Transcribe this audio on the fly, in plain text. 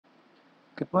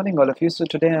Good morning all of you. So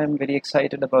today I'm very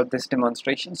excited about this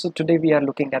demonstration. So today we are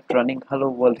looking at running Hello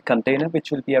World container,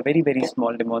 which will be a very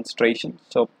small demonstration.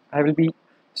 So I will be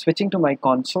switching to my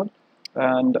console,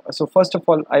 and so first of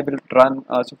all I will run,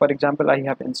 so for example I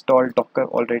have installed Docker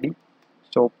already,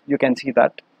 so you can see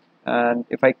that. And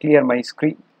if I clear my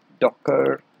screen,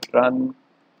 Docker run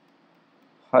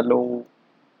Hello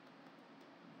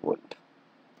World.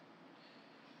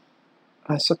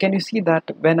 So can you see that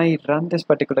when I run this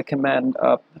particular command,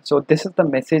 so this is the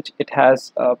message it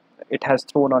has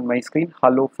thrown on my screen,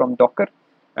 hello from Docker.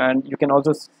 And you can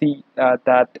also see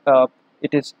that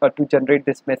it is to generate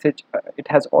this message, it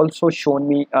has also shown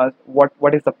me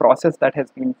what is the process that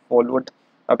has been followed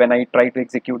when I try to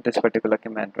execute this particular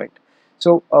command, right?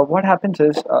 So what happens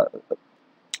is,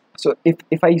 so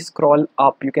if I scroll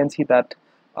up, you can see that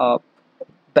uh,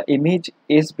 the image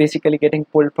is basically getting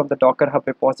pulled from the Docker Hub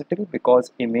repository,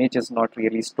 because image is not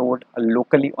really stored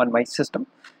locally on my system.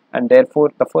 And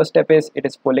therefore the first step is it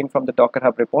is pulling from the Docker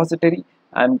Hub repository.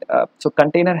 And so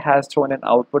container has thrown an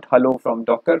output hello from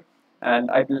Docker.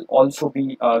 And I will also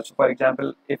be, so for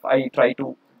example, if I try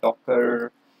to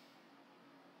Docker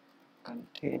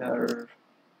container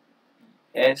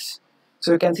s,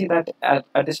 so you can see that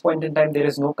at this point in time there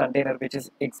is no container which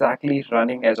is exactly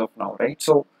running as of now, right?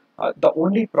 So the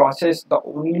only process, the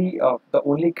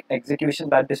only execution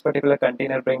that this particular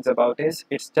container brings about is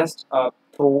it's just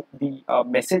throw the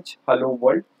message hello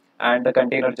world, and the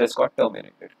container just got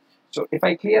terminated. So if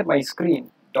I clear my screen,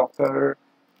 Docker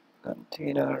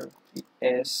container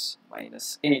s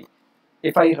 -a,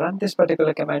 if I run this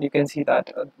particular command, you can see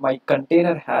that my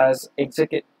container has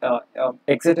exited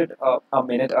a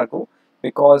minute ago,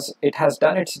 because it has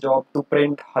done its job to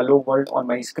print hello world on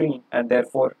my screen and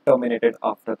therefore terminated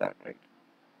after that, right?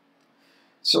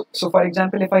 So for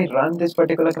example, if I run this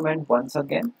particular command once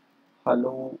again,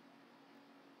 hello,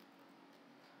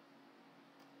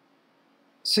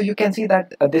 so you can see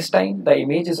that this time the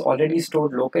image is already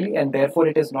stored locally, and therefore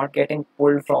it is not getting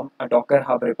pulled from a Docker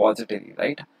Hub repository,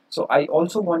 right? So I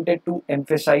also wanted to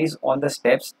emphasize on the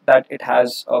steps that it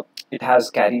has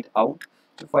carried out.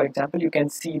 So for example, you can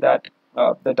see that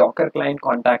the Docker client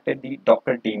contacted the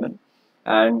Docker daemon,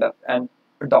 and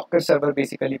Docker server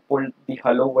basically pulled the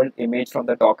hello world image from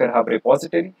the Docker Hub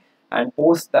repository. And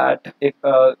post that, if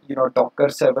Docker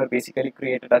server basically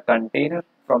created a container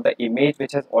from the image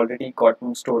which has already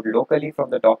gotten stored locally from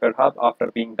the Docker Hub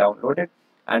after being downloaded,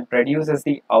 and produces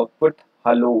the output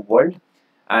hello world.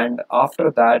 And after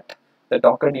that, the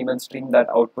Docker daemon stream that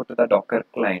output to the Docker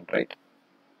client, right?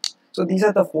 So these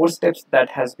are the 4 steps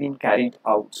that has been carried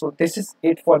out. So this is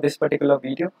it for this particular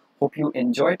video. Hope you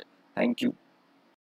enjoyed. Thank you.